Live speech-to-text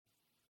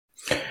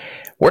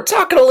We're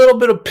talking a little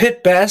bit of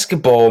Pitt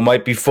basketball. It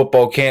might be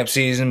football camp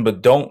season,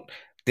 but don't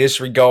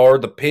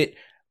disregard the Pitt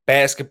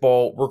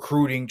basketball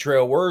recruiting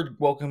trail. We're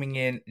welcoming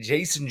in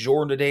Jason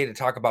Jordan today to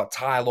talk about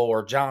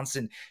Tyler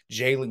Johnson,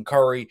 Jalen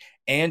Curry,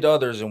 and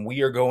others, and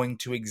we are going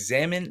to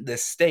examine the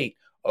state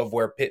of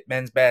where Pitt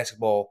men's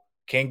basketball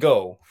can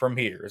go from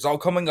here. It's all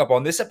coming up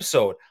on this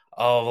episode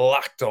of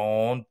Locked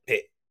On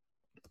Pitt.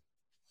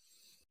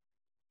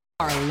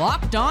 Are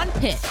Locked On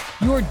Pitt,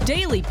 your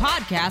daily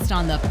podcast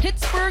on the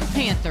Pittsburgh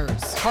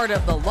Panthers, part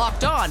of the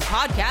Locked On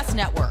Podcast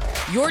Network,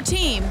 your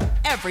team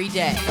every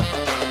day.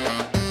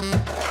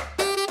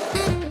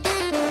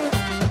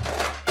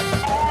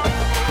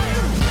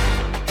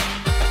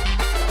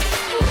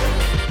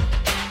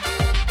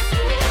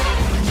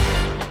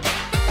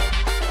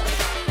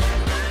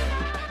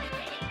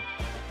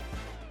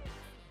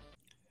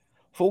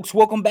 Folks,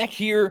 welcome back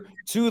here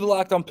to the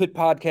Locked On Pitt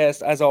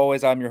podcast. As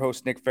always, I'm your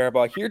host, Nick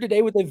Faribaugh, here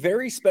today with a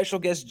very special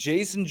guest,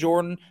 Jason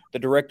Jordan, the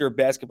Director of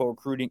Basketball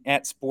Recruiting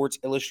at Sports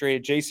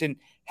Illustrated. Jason,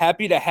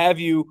 happy to have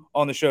you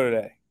on the show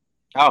today.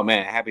 Oh,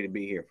 man, happy to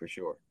be here for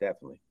sure.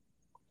 Definitely.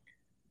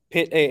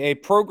 Pitt, a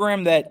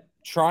program that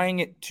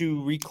trying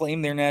to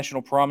reclaim their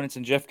national prominence,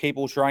 and Jeff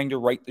Capel trying to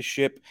right the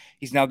ship.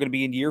 He's now going to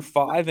be in year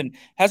 5 and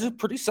has a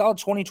pretty solid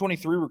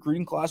 2023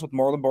 recruiting class with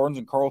Marlon Barnes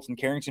and Carlton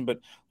Carrington, but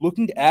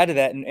looking to add to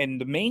that.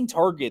 And the main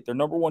target, their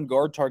number one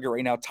guard target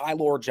right now,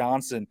 Tyler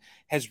Johnson,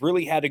 has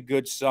really had a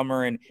good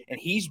summer, and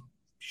he's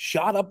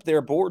shot up their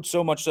board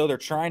so much so they're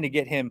trying to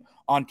get him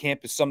on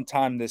campus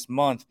sometime this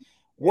month.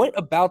 What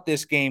about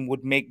this game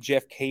would make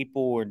Jeff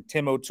Capel and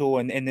Tim O'Toole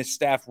and this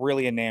staff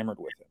really enamored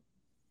with him?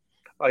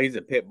 Oh, he's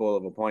a pit bull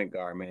of a point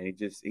guard, man.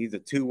 He's a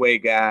two-way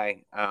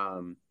guy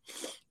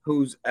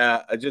who's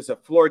just a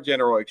floor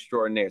general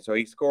extraordinaire. So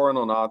he's scoring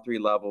on all 3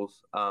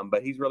 levels,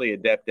 but he's really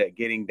adept at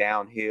getting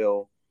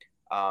downhill.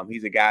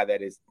 He's a guy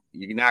that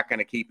you're not going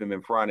to keep him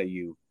in front of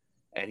you,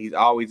 and he's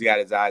always got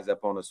his eyes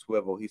up on a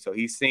swivel.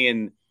 He's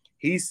seeing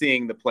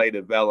the play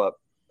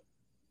develop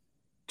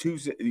two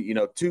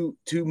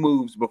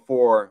moves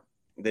before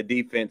the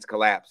defense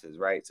collapses,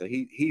 right? So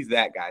he's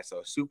that guy.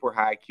 So super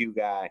high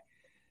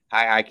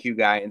IQ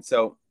guy. And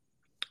so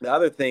the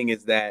other thing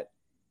is that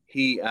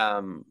he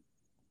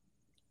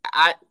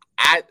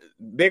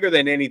bigger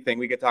than anything,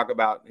 we could talk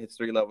about his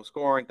 3-level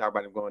scoring, talk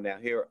about him going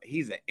down here.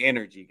 He's an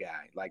energy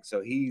guy. So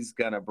he's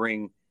going to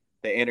bring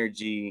the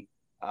energy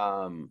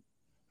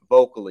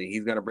vocally.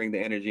 He's going to bring the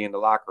energy in the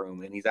locker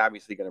room, and he's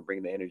obviously going to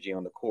bring the energy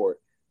on the court.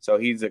 So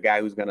he's a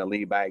guy who's going to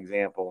lead by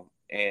example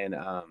and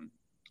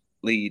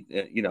lead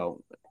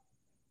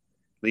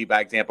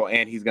by example,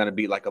 and he's going to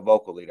be like a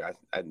vocal leader.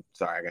 I'm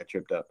sorry, I got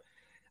tripped up.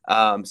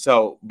 And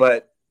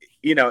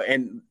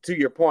to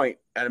your point,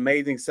 an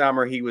amazing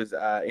summer. He was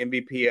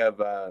MVP of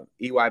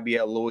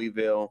EYBL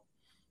Louisville.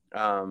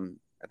 I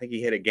think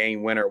he hit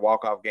a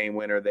walk-off game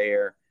winner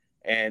there.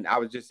 And I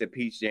was just at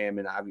Peach Jam,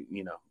 and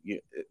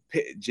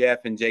Jeff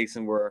and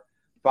Jason were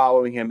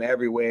following him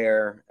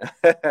everywhere,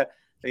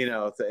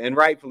 and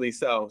rightfully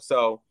so.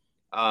 So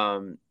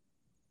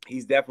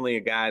he's definitely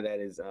a guy that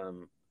is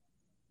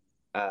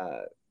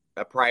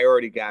a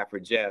priority guy for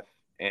Jeff,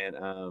 and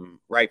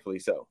rightfully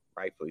so.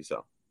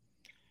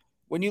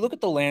 When you look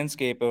at the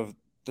landscape of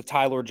the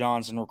Tyler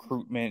Johnson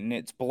recruitment, and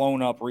it's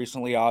blown up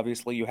recently,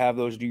 obviously, you have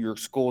those New York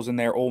schools in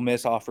there. Ole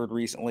Miss offered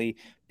recently.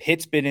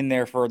 Pitt's been in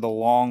there for the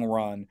long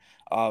run,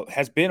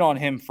 has been on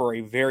him for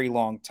a very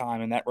long time,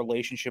 and that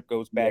relationship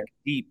goes back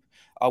deep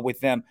with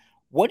them.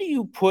 What do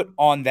you put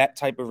on that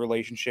type of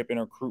relationship in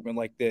a recruitment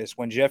like this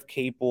when Jeff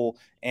Capel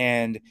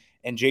and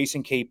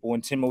Jason Capel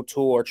and Tim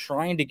O'Toole are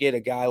trying to get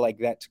a guy like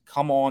that to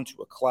come on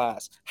to a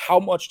class? How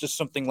much does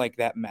something like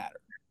that matter?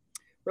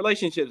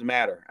 Relationships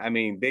matter. I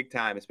mean, big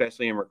time,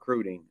 especially in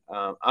recruiting.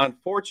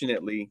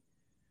 Unfortunately,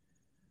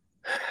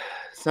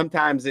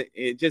 sometimes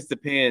it just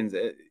depends.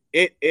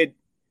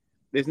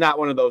 It's not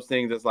one of those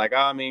things that's like,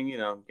 got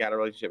a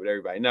relationship with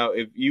everybody. No,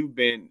 if you've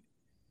been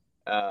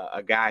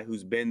a guy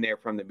who's been there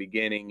from the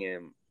beginning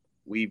and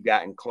we've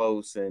gotten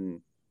close, and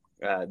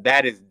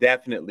that is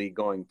definitely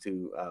going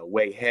to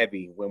weigh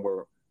heavy when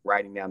we're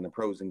writing down the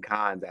pros and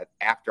cons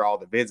after all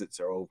the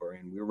visits are over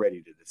and we're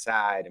ready to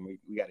decide and we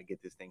got to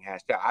get this thing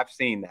hashed out. I've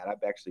seen that.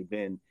 I've actually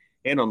been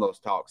in on those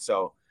talks.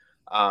 So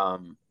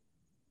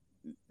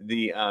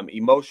the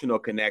emotional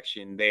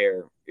connection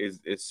there is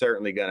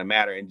certainly going to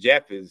matter. And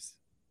Jeff is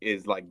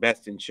like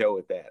best in show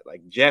at that.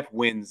 Like Jeff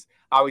wins.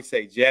 I always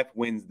say Jeff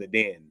wins the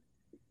den,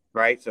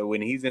 right? So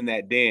when he's in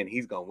that den,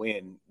 he's going to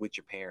win with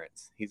your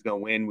parents. He's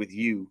going to win with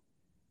you.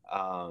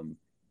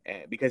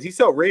 Because he's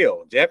so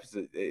real.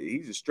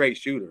 He's a straight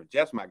shooter.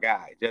 Jeff's my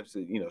guy. Jeff's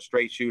a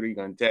straight shooter. He's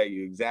going to tell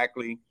you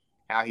exactly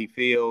how he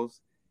feels,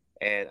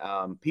 and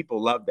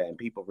people love that, and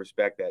people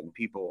respect that, and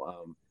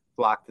people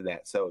flock to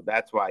that. So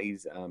that's why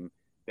he's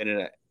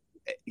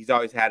he's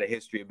always had a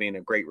history of being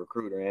a great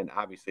recruiter and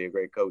obviously a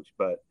great coach.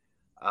 But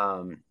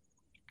I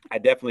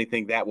definitely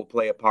think that will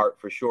play a part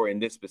for sure in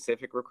this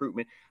specific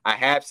recruitment. I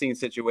have seen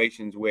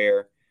situations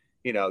where,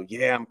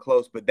 I'm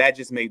close, but that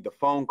just made the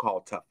phone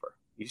call tougher.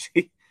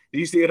 Do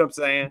you see what I'm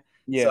saying?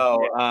 Yeah.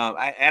 So,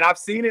 I've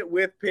seen it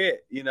with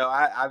Pitt.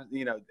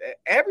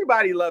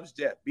 Everybody loves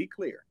Jeff. Be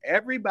clear,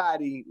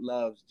 everybody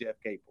loves Jeff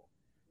Capel.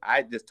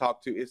 I just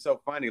talked to. It's so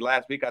funny.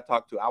 Last week I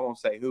talked to. I won't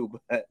say who,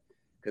 but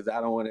because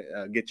I don't want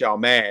to get y'all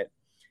mad.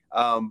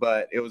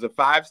 But it was a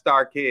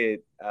 5-star kid.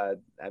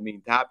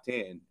 Top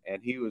 10,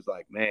 and he was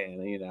like,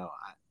 man,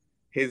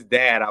 his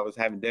dad. I was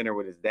having dinner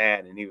with his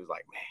dad, and he was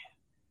like, man,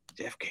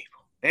 Jeff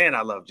Capel, man,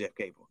 I love Jeff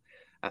Capel.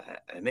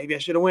 Maybe I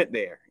should have went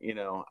there,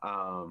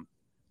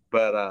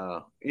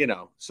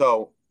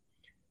 So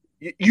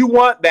you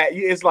want that.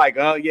 It's like,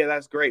 oh yeah,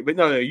 that's great, but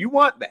no, you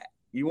want that.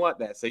 You want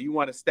that. So you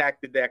want to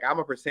stack the deck. I'm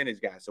a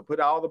percentage guy, so put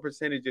all the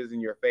percentages in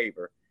your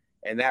favor,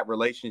 and that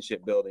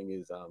relationship building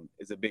is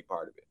a big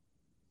part of it.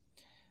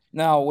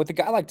 Now, with a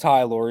guy like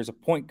Tyler, he's a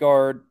point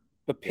guard,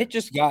 but Pitt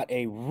just got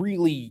a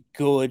really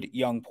good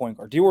young point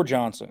guard. Dior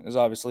Johnson is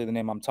obviously the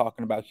name I'm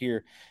talking about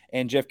here,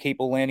 and Jeff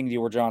Capel landing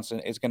Dior Johnson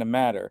is going to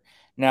matter.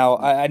 Now,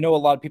 I know a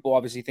lot of people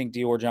obviously think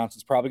Dior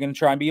Johnson's probably going to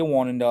try and be a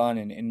one and done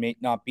and may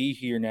not be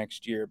here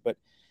next year, but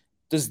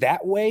does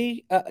that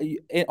weigh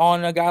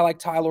on a guy like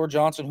Tyler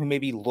Johnson, who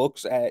maybe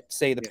looks at,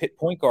 say, the Pitt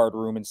point guard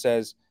room and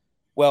says,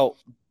 well,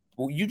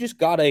 you just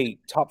got a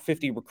top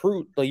 50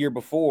 recruit the year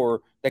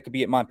before that could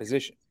be at my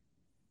position?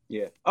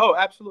 Yeah. Oh,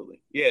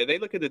 absolutely. Yeah, they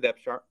look at the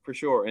depth chart for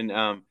sure,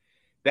 and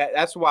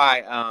that's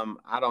why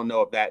I don't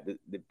know if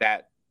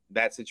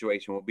that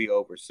situation will be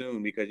over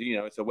soon, because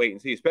it's a wait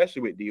and see,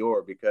 especially with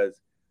Dior,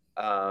 because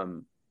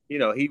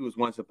he was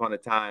once upon a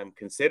time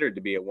considered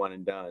to be a one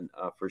and done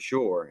for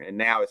sure, and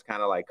now it's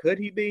kind of like, could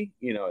he be?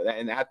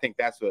 And I think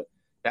that's the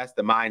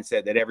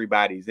mindset that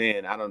everybody's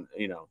in. I don't,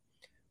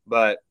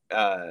 but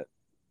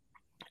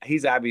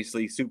he's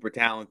obviously super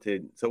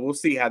talented, so we'll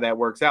see how that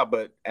works out.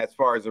 But as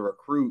far as a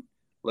recruit,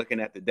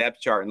 looking at the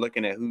depth chart and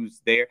looking at who's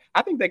there,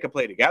 I think they could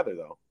play together,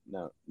 though.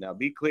 Now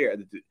be clear.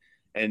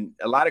 And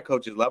a lot of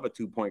coaches love a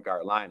 2-point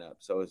guard lineup.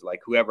 So it's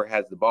like whoever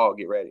has the ball,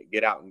 get ready,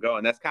 get out and go.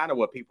 And that's kind of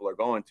what people are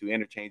going to,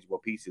 interchangeable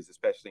pieces,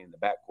 especially in the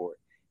backcourt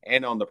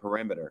and on the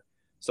perimeter.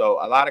 So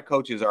a lot of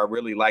coaches are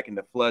really liking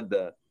to flood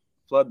the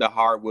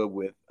hardwood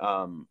with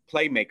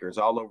playmakers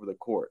all over the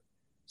court.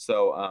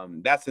 So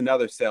that's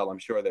another sell I'm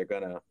sure they're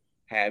going to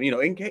have.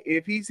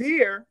 If he's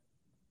here,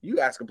 you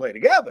guys can play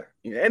together,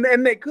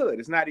 and they could.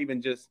 It's not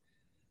even just.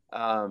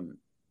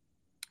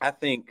 I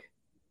think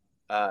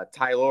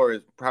Tyler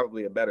is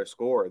probably a better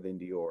scorer than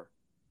Dior,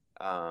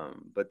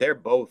 but they're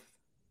both,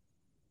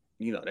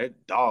 they're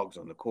dogs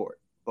on the court.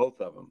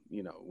 Both of them,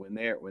 when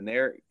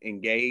they're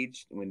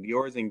engaged, when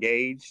Dior's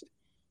engaged,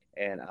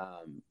 and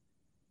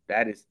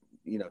that is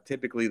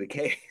typically the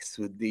case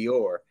with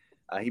Dior.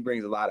 He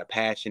brings a lot of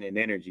passion and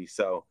energy,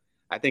 so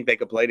I think they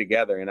could play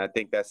together, and I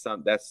think that's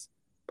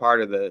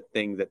part of the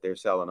things that they're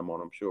selling them on,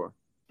 I'm sure.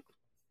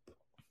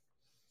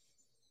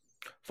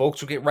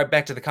 Folks, we'll get right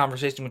back to the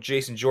conversation with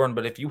Jason Jordan,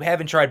 but if you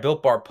haven't tried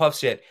Built Bar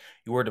Puffs yet,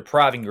 you are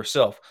depriving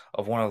yourself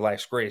of one of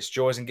life's greatest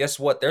joys. And guess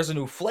what? There's a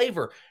new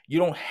flavor. You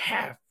don't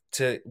have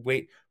to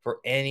wait for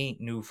any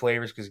new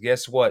flavors, because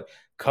guess what?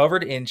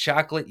 Covered in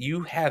chocolate,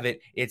 you have it.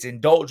 It's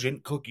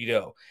indulgent cookie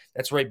dough.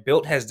 That's right.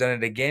 Built has done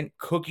it again.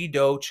 Cookie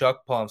dough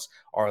chuck pumps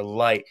are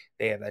light.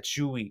 They have that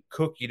chewy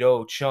cookie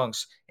dough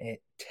chunks and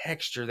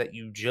texture that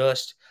you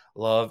just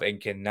love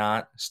and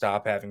cannot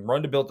stop having.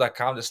 Run to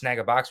Built.com to snag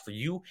a box for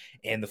you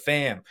and the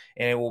fam,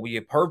 and it will be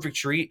a perfect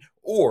treat.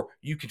 Or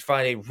you can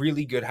find a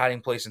really good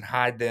hiding place and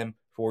hide them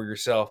for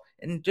yourself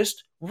and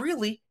just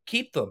really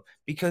keep them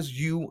because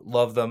you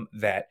love them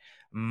that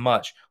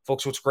much.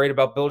 Folks, what's great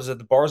about Built is that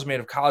the bars are made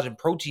of collagen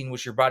protein,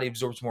 which your body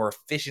absorbs more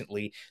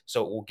efficiently,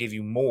 so it will give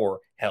you more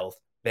health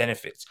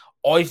benefits.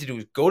 All you have to do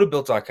is go to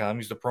Built.com,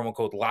 use the promo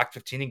code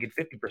LOCK15 and get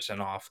 50%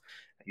 off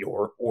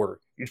your order.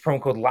 Use promo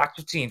code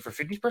LOCK15 for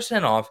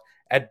 50% off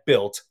at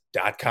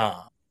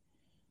Built.com.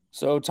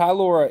 So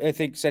Tyler, I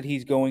think, said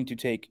he's going to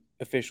take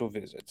official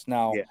visits.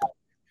 Now,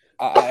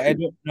 I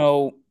don't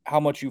know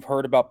how much you've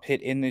heard about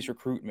Pitt in this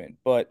recruitment,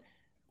 but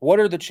what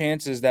are the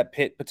chances that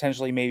Pitt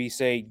potentially maybe,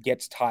 say,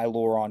 gets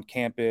Tyler on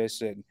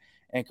campus and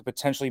could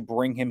potentially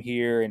bring him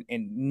here, and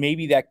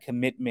maybe that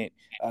commitment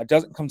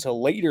doesn't come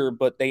till later,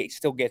 but they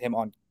still get him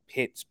on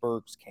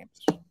Pittsburgh's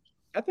campus?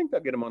 I think they'll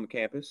get him on the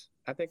campus.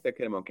 I think they'll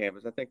get him on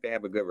campus. I think they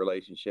have a good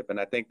relationship, and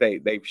I think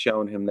they've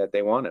shown him that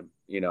they want him.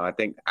 I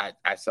think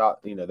I saw,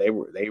 they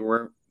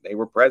were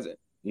present,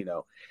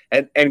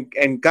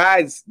 and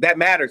guys, that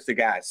matters to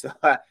guys. So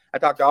I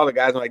talked to all the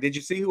guys. I'm like, did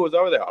you see who was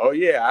over there? Oh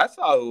yeah, I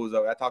saw who was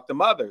over there. I talked to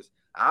mothers.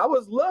 I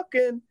was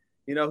looking,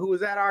 who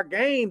was at our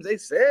games. They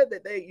said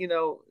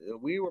that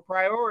we were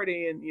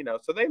priority, and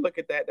so they look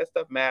at that. That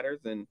stuff matters,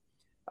 and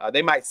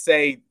they might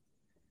say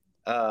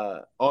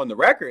on the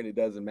record it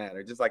doesn't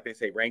matter, just like they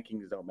say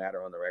rankings don't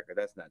matter on the record.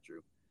 That's not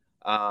true.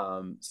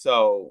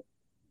 So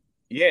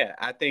yeah,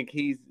 I think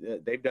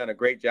they've done a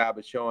great job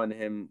of showing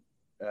him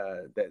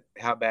that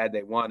how bad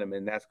they want him,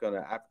 and that's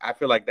I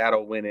feel like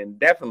that'll win. And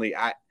definitely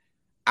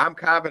I'm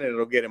confident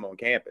it'll get him on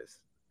campus.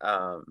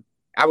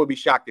 I would be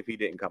shocked if he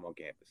didn't come on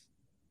campus.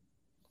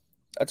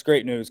 That's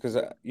great news, because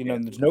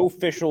there's no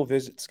official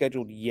visit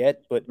scheduled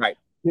yet, but right.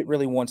 It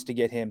really wants to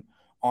get him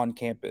on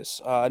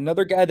campus.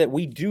 Another guy that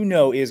we do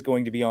know is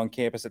going to be on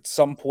campus at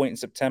some point in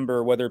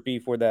September, whether it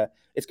be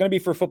it's going to be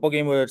for a football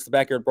game, whether it's the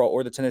backyard brawl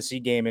or the Tennessee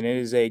game. And it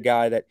is a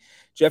guy that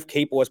Jeff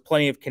Capel has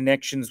plenty of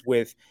connections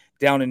with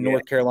down in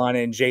North Carolina,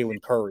 and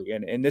Jalen Curry.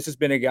 And this has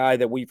been a guy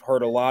that we've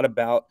heard a lot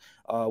about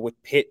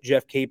with Pitt,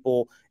 Jeff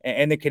Capel,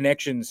 and the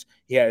connections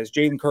he has.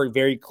 Jalen Curry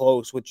very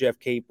close with Jeff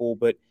Capel,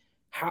 but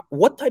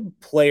what type of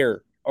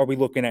player are we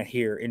looking at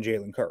here in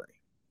Jalen Curry?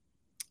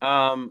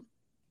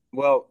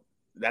 Well,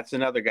 that's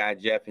another guy.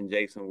 Jeff and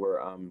Jason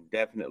were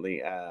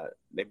definitely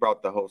they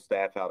brought the whole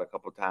staff out a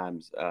couple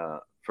times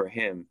for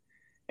him,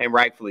 and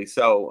rightfully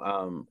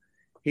so.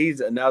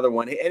 He's another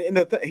one,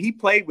 and he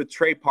played with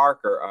Trey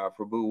Parker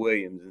for Boo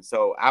Williams, and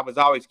so I was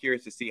always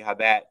curious to see how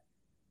that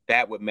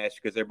would mesh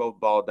because they're both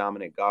ball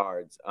dominant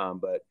guards.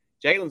 But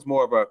Jalen's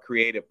more of a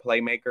creative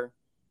playmaker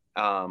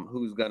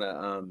who's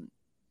gonna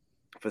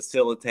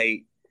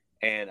facilitate,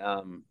 and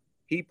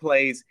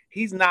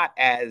he's not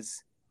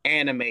as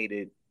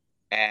animated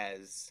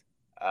as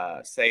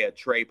say a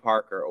Trey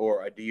Parker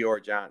or a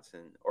Dior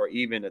Johnson or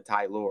even a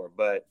Ty Lure,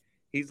 but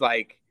he's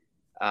like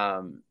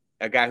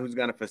a guy who's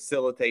going to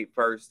facilitate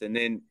first, and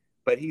then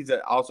but he's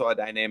also a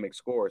dynamic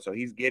scorer, so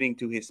he's getting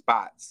to his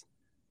spots.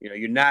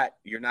 You're not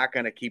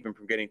going to keep him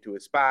from getting to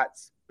his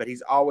spots, but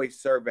he's always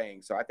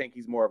surveying. So I think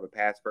he's more of a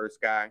pass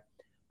first guy.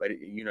 But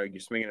you're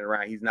swinging it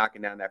around. He's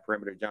knocking down that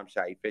perimeter jump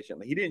shot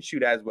efficiently. He didn't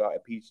shoot as well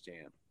at Peach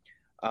Jam.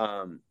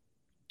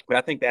 But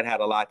I think that had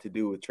a lot to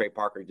do with Trey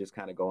Parker just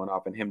kind of going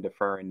off and him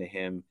deferring to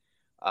him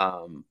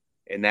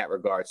in that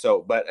regard.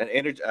 So, but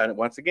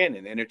once again,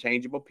 an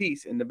interchangeable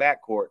piece in the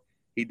backcourt.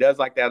 He does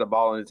like to have the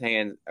ball in his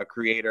hands, a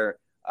creator,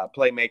 a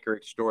playmaker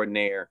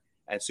extraordinaire,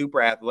 and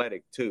super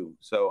athletic too.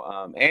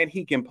 So, and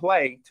he can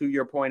play, to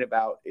your point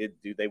about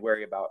it, do they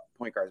worry about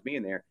point guards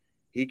being there?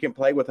 He can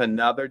play with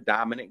another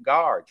dominant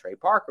guard. Trey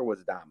Parker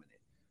was dominant.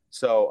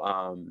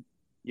 So,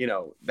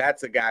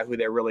 that's a guy who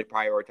they're really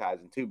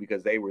prioritizing too,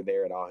 because they were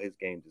there at all his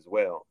games as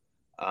well.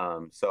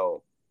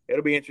 So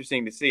it'll be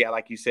interesting to see.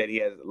 Like you said, he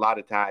has a lot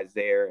of ties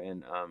there,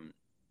 and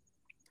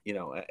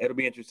it'll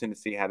be interesting to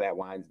see how that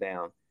winds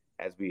down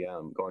as we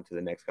go into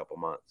the next couple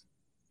months.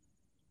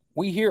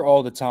 We hear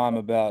all the time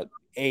about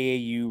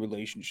AAU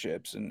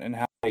relationships and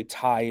how they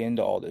tie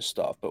into all this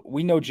stuff, but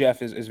we know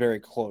Jeff is very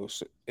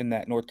close in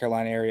that North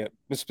Carolina area,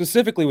 but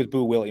specifically with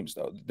Boo Williams,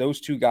 though.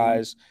 Those two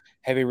guys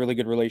have a really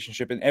good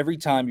relationship, and every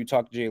time you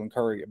talk to Jalen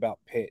Curry about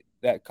Pitt,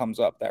 that comes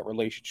up, that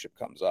relationship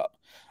comes up.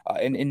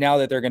 And now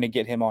that they're going to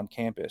get him on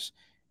campus,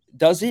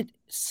 does it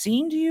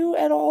seem to you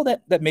at all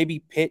that maybe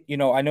Pitt,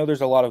 I know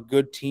there's a lot of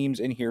good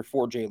teams in here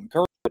for Jalen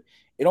Curry, but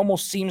it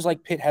almost seems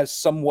like Pitt has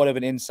somewhat of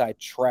an inside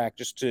track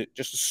just to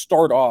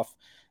start off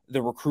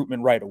the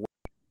recruitment right away.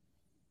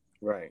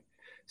 Right.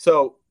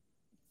 So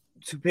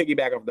to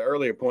piggyback off the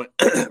earlier point,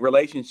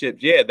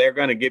 relationships, they're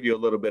going to give you a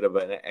little bit of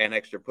an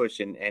extra push,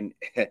 and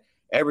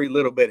every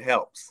little bit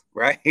helps,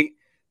 right?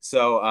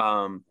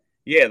 So,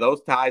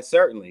 those ties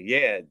certainly,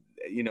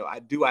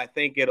 I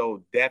think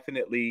it'll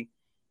definitely,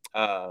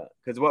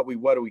 because what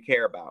do we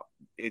care about?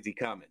 Is he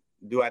coming?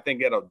 Do I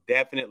think it'll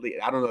definitely?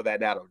 I don't know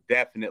that'll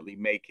definitely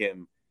make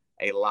him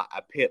a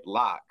Pitt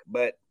lock,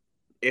 but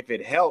if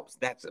it helps,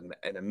 that's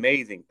an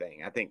amazing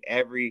thing. I think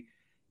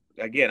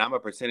I'm a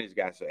percentage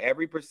guy, so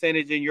every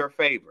percentage in your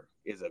favor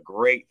is a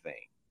great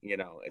thing,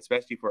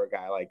 especially for a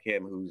guy like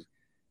him who's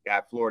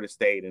got Florida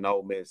State and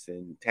Ole Miss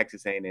and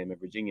Texas A&M and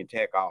Virginia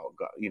Tech all,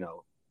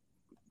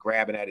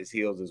 grabbing at his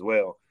heels as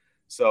well.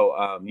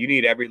 So you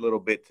need every little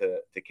bit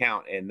to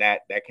count, and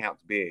that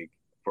counts big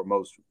for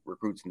most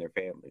recruits and their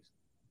families.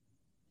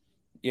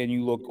 Yeah, and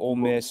you look Ole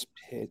Miss,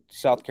 Pitt,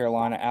 South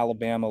Carolina,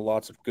 Alabama,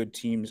 lots of good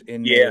teams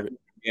in there.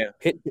 Yeah.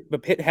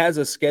 Pitt has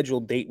a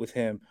scheduled date with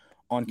him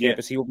on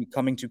campus. He will be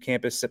coming to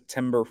campus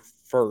September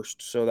 1st,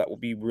 so that will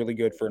be really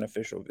good for an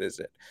official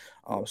visit.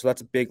 So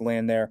that's a big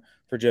land there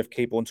for Jeff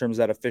Capel in terms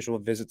of that official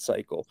visit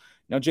cycle.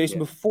 Now, Jason,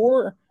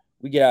 before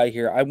we get out of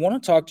here, I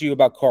want to talk to you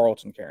about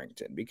Carlton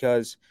Carrington,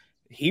 because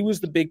he was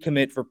the big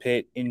commit for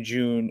Pitt in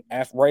June,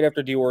 right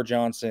after Dior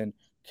Johnson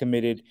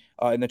committed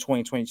in the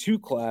 2022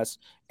 class.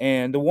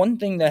 And the one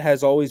thing that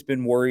has always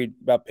been worried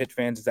about Pitt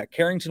fans is that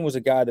Carrington was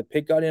a guy that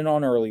Pitt got in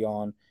on early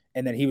on,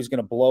 and then he was going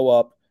to blow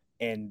up,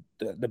 and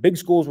the big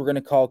schools were going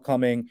to call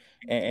coming,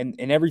 and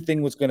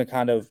everything was going to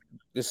kind of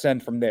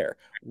descend from there.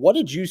 What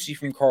did you see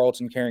from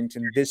Carlton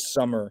Carrington this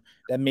summer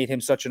that made him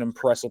such an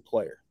impressive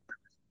player?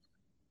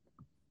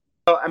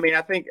 Well, I mean,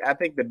 I think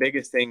the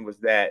biggest thing was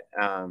that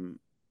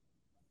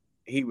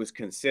he was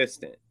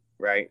consistent,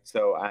 right?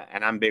 So,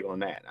 I'm big on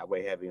that. I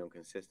weigh heavy on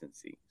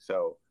consistency.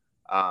 So,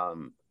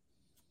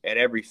 at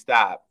every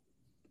stop,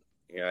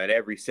 at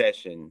every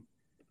session,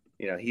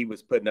 he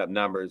was putting up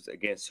numbers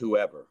against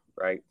whoever,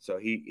 right? So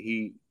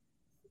the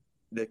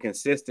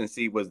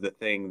consistency was the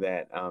thing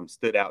that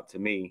stood out to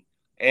me.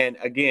 And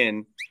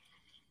again,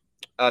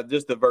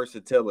 just the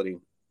versatility.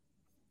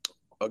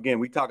 Again,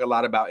 we talk a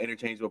lot about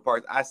interchangeable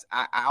parts.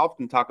 I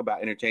often talk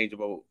about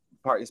interchangeable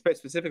parts,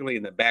 specifically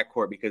in the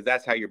backcourt, because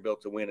that's how you're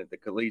built to win at the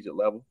collegiate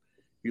level.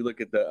 If you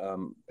look at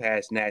the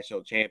past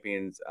national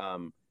champions,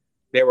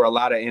 there were a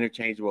lot of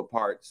interchangeable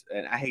parts,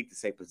 and I hate to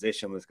say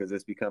positionless because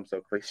it's become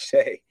so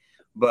cliche,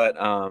 but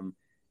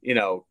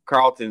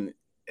Carlton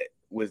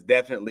was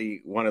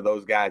definitely one of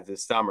those guys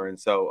this summer, and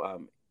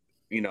so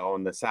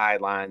on the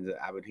sidelines,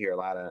 I would hear a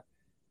lot of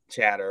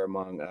chatter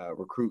among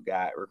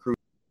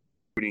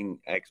recruiting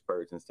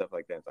experts and stuff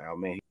like that. It's like, oh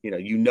man,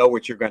 you know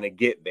what you're going to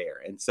get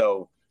there, and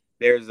so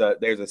there's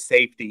a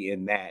safety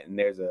in that, and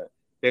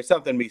there's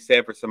something to be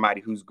said for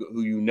somebody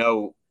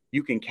who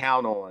you can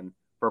count on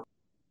for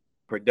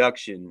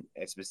production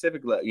at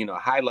specific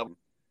high level,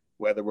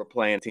 whether we're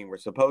playing a team we're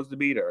supposed to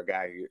beat or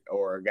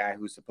a guy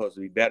who's supposed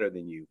to be better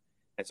than you.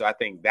 And so I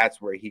think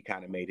that's where he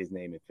kind of made his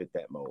name and fit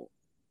that mold.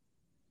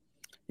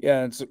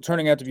 Yeah, it's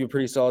turning out to be a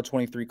pretty solid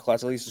 23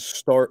 class, at least the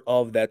start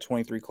of that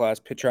 23 class.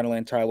 Pitt trying to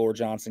land Tyler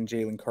Johnson,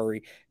 Jalen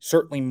Curry.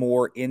 Certainly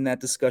more in that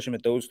discussion,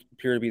 but those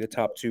appear to be the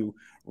top two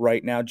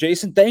right now.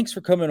 Jason, thanks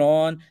for coming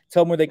on.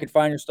 Tell them where they can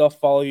find your stuff,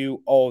 follow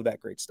you, all of that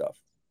great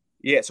stuff.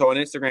 Yeah, so on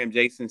Instagram,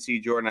 Jason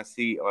C. Jordan, I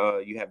see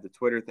you have the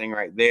Twitter thing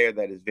right there.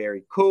 That is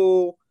very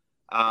cool.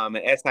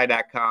 At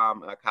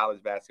SI.com,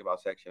 college basketball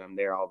section. I'm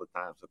there all the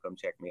time, so come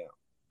check me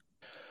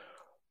out.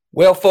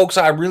 Well, folks,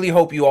 I really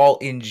hope you all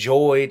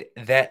enjoyed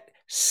that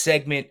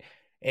segment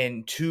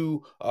and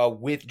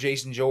with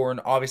Jason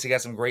Jordan. Obviously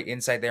got some great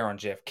insight there on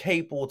Jeff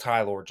Capel,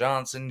 Tyler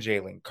Johnson,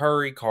 Jalen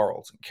Curry,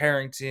 Carlton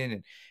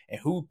Carrington, and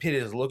who Pitt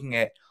is looking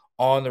at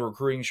on the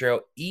recruiting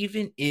trail.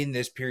 Even in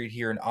this period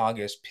here in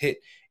August, Pitt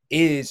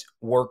is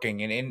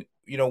working. And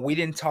we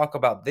didn't talk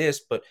about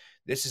this, but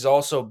this is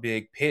also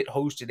big. Pitt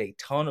hosted a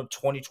ton of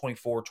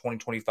 2024,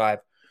 2025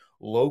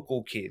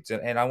 local kids.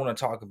 And I want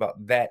to talk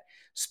about that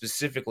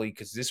specifically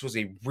because this was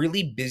a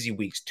really busy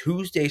week.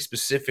 Tuesday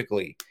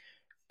specifically,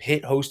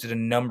 Pitt hosted a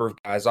number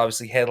of guys,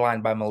 obviously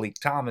headlined by Malik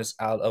Thomas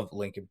out of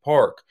Lincoln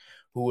Park,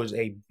 who was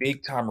a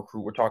big-time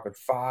recruit. We're talking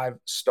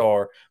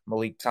 5-star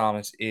Malik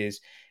Thomas is,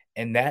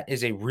 and that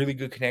is a really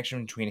good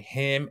connection between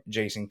him,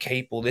 Jason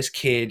Capel. This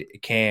kid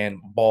can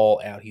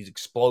ball out. He's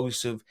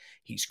explosive.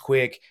 He's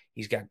quick.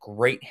 He's got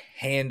great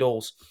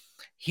handles.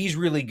 He's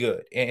really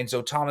good. And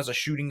so Thomas, a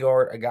shooting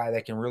guard, a guy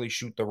that can really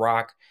shoot the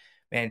rock.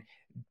 Man,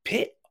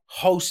 Pitt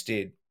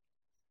hosted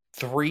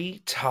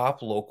 3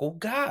 top local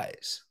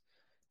guys.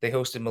 They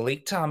hosted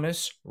Malik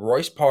Thomas,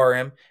 Royce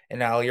Parham,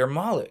 and Alier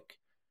Malik.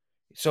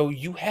 So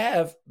you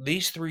have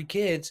these 3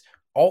 kids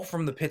all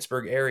from the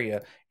Pittsburgh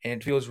area, and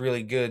it feels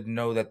really good to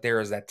know that there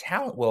is that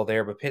talent well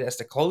there, but Pitt has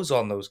to close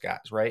on those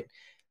guys, right?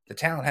 The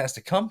talent has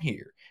to come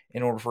here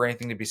in order for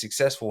anything to be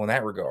successful in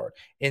that regard.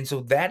 And so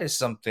that is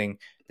something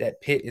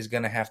that Pitt is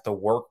going to have to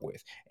work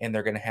with, and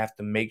they're going to have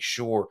to make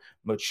sure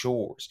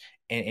matures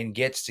and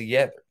gets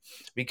together,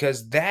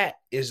 because that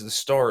is the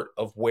start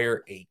of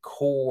where a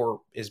core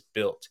is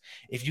built.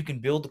 If you can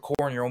build the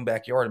core in your own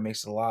backyard, it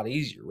makes it a lot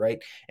easier, right?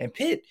 And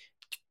Pitt,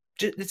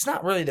 it's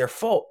not really their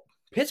fault.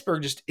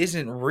 Pittsburgh just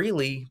isn't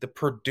really the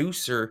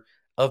producer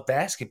of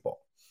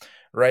basketball,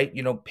 right?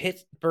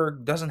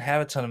 Pittsburgh doesn't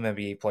have a ton of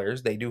NBA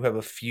players. They do have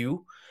a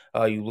few.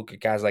 You look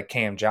at guys like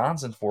Cam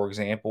Johnson, for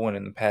example, and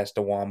in the past,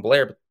 DeJuan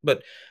Blair.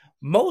 But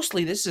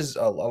mostly this is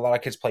a lot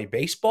of kids play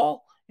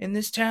baseball in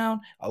this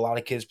town. A lot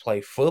of kids play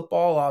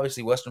football.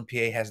 Obviously, Western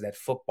PA has that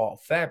football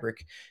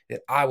fabric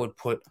that I would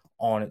put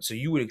on it. So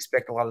you would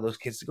expect a lot of those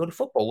kids to go to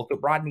football. Look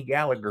at Rodney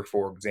Gallagher,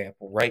 for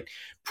example, right?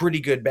 Pretty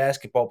good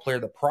basketball player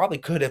that probably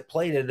could have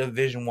played at a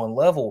Division I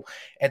level,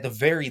 at the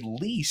very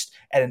least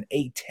at an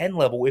A10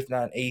 level, if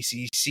not an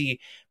ACC,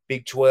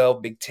 Big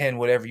 12, Big 10,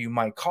 whatever you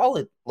might call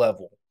it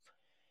level.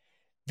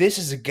 This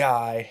is a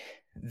guy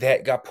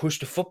that got pushed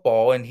to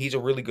football, and he's a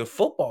really good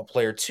football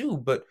player too,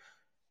 but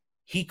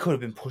he could have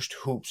been pushed to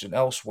hoops in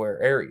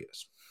elsewhere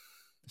areas.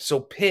 So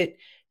Pitt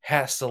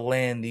has to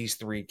land these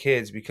 3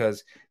 kids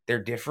because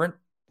they're different.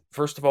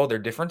 First of all, they're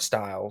different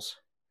styles.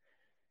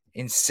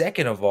 And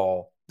second of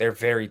all, they're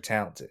very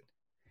talented.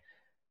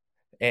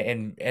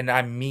 And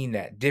I mean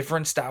that.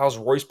 Different styles.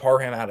 Royce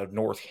Parham out of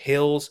North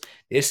Hills.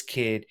 This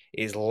kid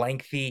is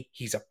lengthy.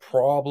 He's a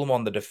problem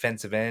on the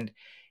defensive end.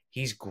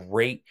 He's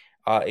great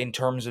in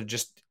terms of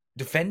just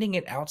defending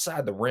it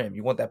outside the rim.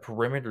 You want that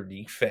perimeter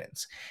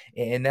defense.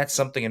 And that's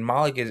something. And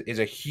Malik is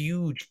a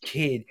huge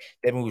kid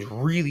that moves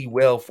really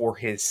well for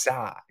his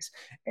size.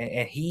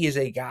 And he is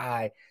a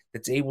guy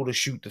that's able to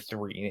shoot the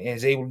 3 and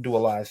is able to do a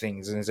lot of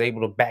things and is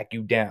able to back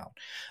you down.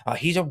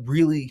 He's a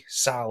really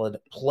solid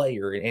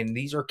player. And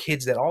these are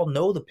kids that all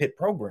know the Pitt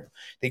program.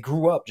 They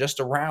grew up just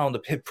around the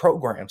Pitt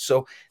program.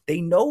 So they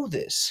know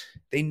this.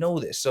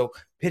 So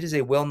Pitt is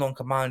a well-known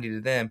commodity to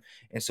them,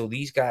 and so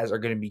these guys are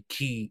going to be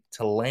key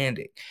to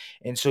landing.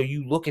 And so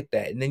you look at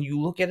that, and then you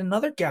look at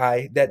another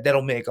guy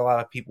that'll make a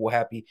lot of people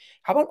happy.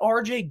 How about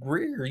R.J.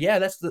 Greer?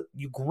 Yeah,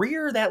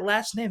 Greer, that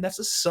last name. That's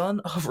the son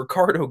of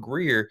Ricardo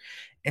Greer.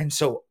 And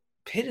so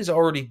Pitt is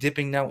already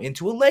dipping now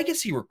into a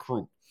legacy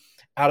recruit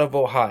out of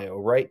Ohio,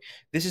 right?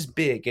 This is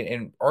big,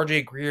 and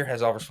R.J. Greer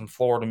has offers from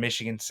Florida,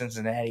 Michigan,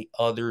 Cincinnati,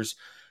 others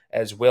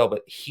as well,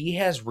 but he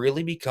has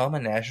really become a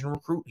national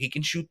recruit. He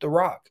can shoot the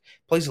rock,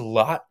 plays a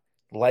lot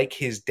like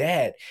his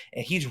dad,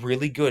 and he's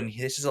really good. And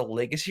this is a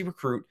legacy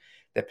recruit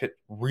that Pitt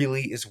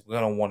really is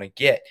going to want to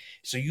get.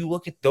 So you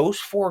look at those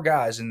 4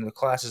 guys in the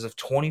classes of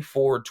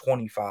 24 and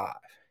 25,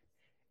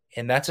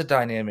 and that's a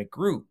dynamic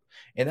group.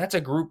 And that's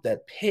a group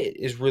that Pitt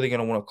is really going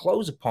to want to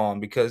close upon,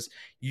 because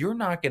you're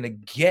not going to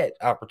get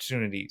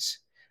opportunities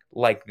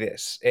like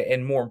this.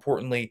 And more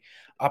importantly,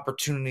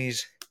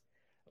 opportunities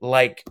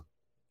like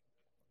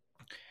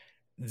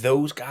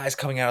those guys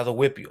coming out of the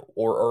WPIAL,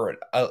 or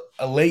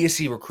a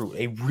legacy recruit,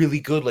 a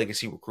really good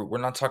legacy recruit. We're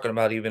not talking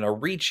about even a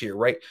reach here,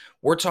 right?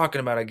 We're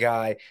talking about a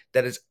guy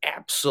that has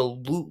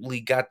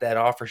absolutely got that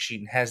offer sheet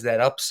and has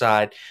that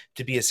upside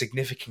to be a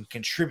significant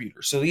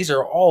contributor. So these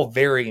are all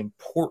very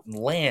important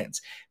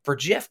lands. For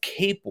Jeff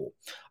Capel,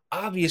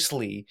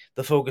 obviously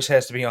the focus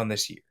has to be on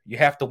this year. You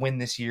have to win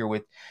this year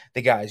with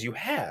the guys you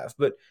have.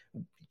 But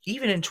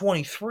even in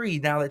 23,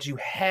 now that you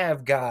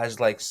have guys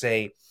like,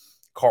 say,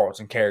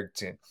 Carlton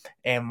Carrington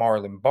and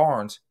Marlon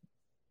Barnes,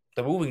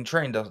 the moving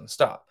train doesn't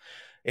stop.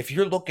 If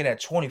you're looking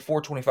at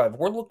 24, 25,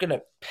 we're looking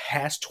at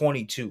past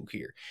 22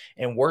 here,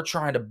 and we're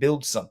trying to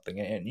build something.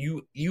 And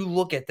you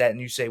look at that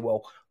and you say,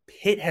 well,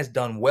 Pitt has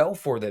done well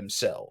for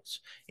themselves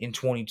in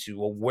 22.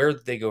 Well, where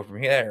did they go from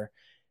here?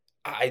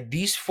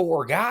 These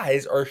 4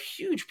 guys are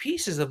huge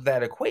pieces of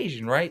that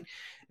equation, right?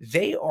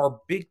 They are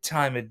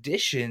big-time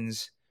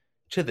additions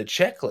to the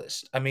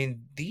checklist. I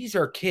mean, these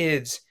are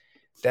kids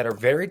that are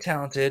very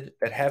talented,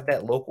 that have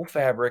that local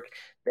fabric,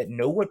 that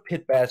know what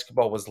Pitt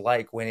basketball was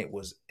like when it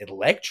was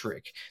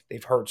electric.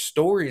 They've heard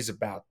stories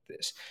about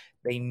this.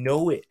 They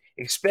know it,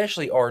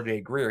 especially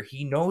RJ Greer.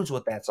 He knows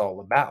what that's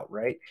all about,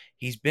 right?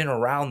 He's been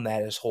around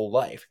that his whole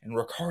life. And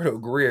Ricardo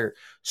Greer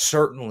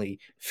certainly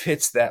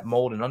fits that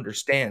mold and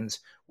understands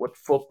what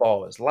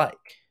football is like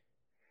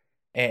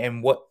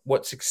and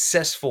what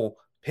successful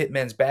Pitt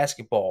men's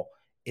basketball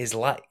is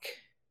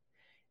like,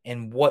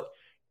 and what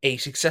a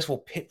successful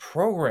Pitt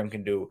program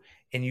can do.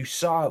 And you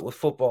saw it with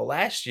football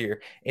last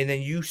year, and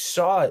then you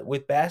saw it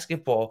with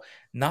basketball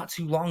not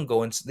too long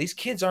ago. And so these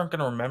kids aren't going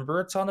to remember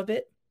a ton of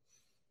it,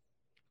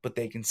 but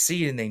they can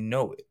see it and they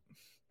know it,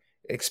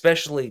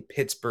 especially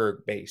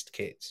Pittsburgh-based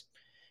kids.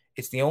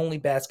 It's the only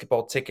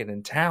basketball ticket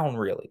in town,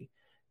 really,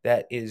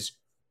 that is,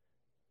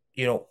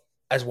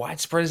 as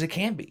widespread as it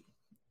can be.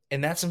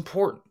 And that's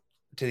important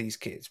to these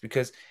kids,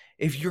 because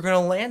if you're going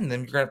to land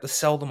them, you're going to have to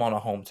sell them on a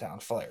hometown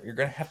flair. You're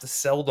going to have to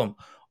sell them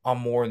on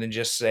more than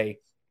just say,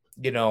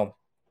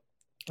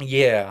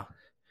 yeah,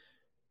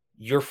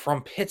 you're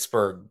from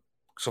Pittsburgh,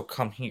 so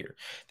come here.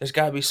 There's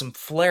got to be some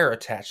flair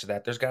attached to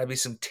that. There's got to be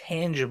some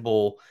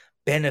tangible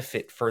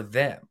benefit for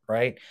them,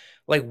 right?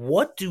 Like,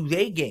 what do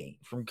they gain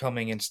from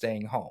coming and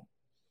staying home?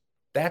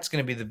 That's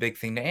going to be the big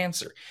thing to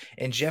answer.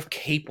 And Jeff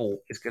Capel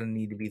is going to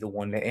need to be the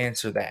one to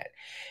answer that.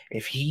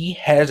 If he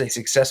has a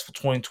successful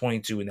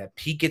 2022 and that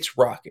Pete gets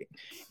rocking,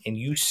 and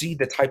you see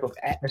the type of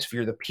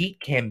atmosphere the Pete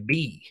can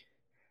be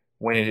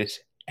when it is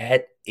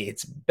at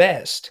its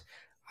best,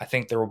 I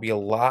think there will be a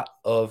lot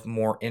of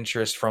more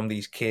interest from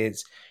these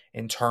kids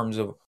in terms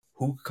of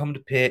who could come to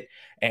Pitt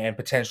and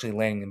potentially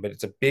landing them. But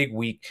it's a big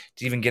week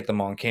to even get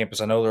them on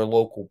campus. I know they're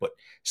local, but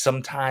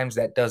sometimes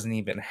that doesn't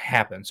even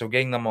happen. So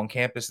getting them on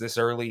campus this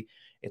early,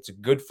 it's a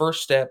good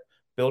first step.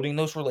 Building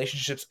those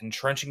relationships,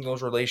 entrenching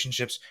those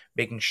relationships,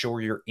 making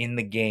sure you're in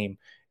the game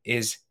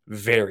is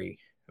very,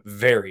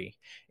 very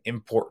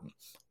important.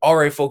 All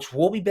right, folks,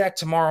 we'll be back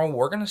tomorrow.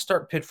 We're going to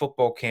start Pitt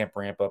football camp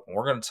ramp up, and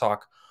we're going to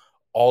talk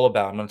all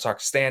about. I'm going to talk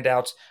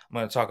standouts. I'm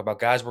going to talk about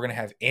guys. We're going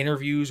to have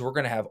interviews. We're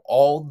going to have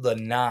all the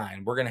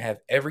 9. We're going to have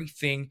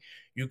everything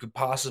you could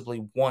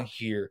possibly want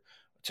here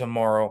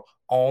tomorrow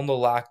on the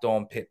Locked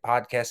On Pitt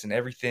podcast, and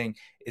everything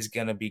is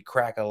going to be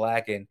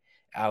crack-a-lacking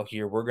out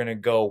here. We're going to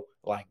go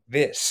like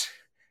this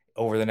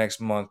over the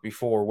next month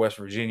before West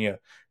Virginia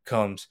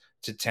comes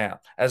to town.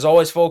 As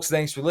always, folks,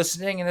 thanks for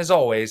listening, and as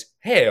always,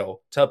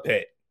 hail to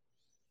Pitt.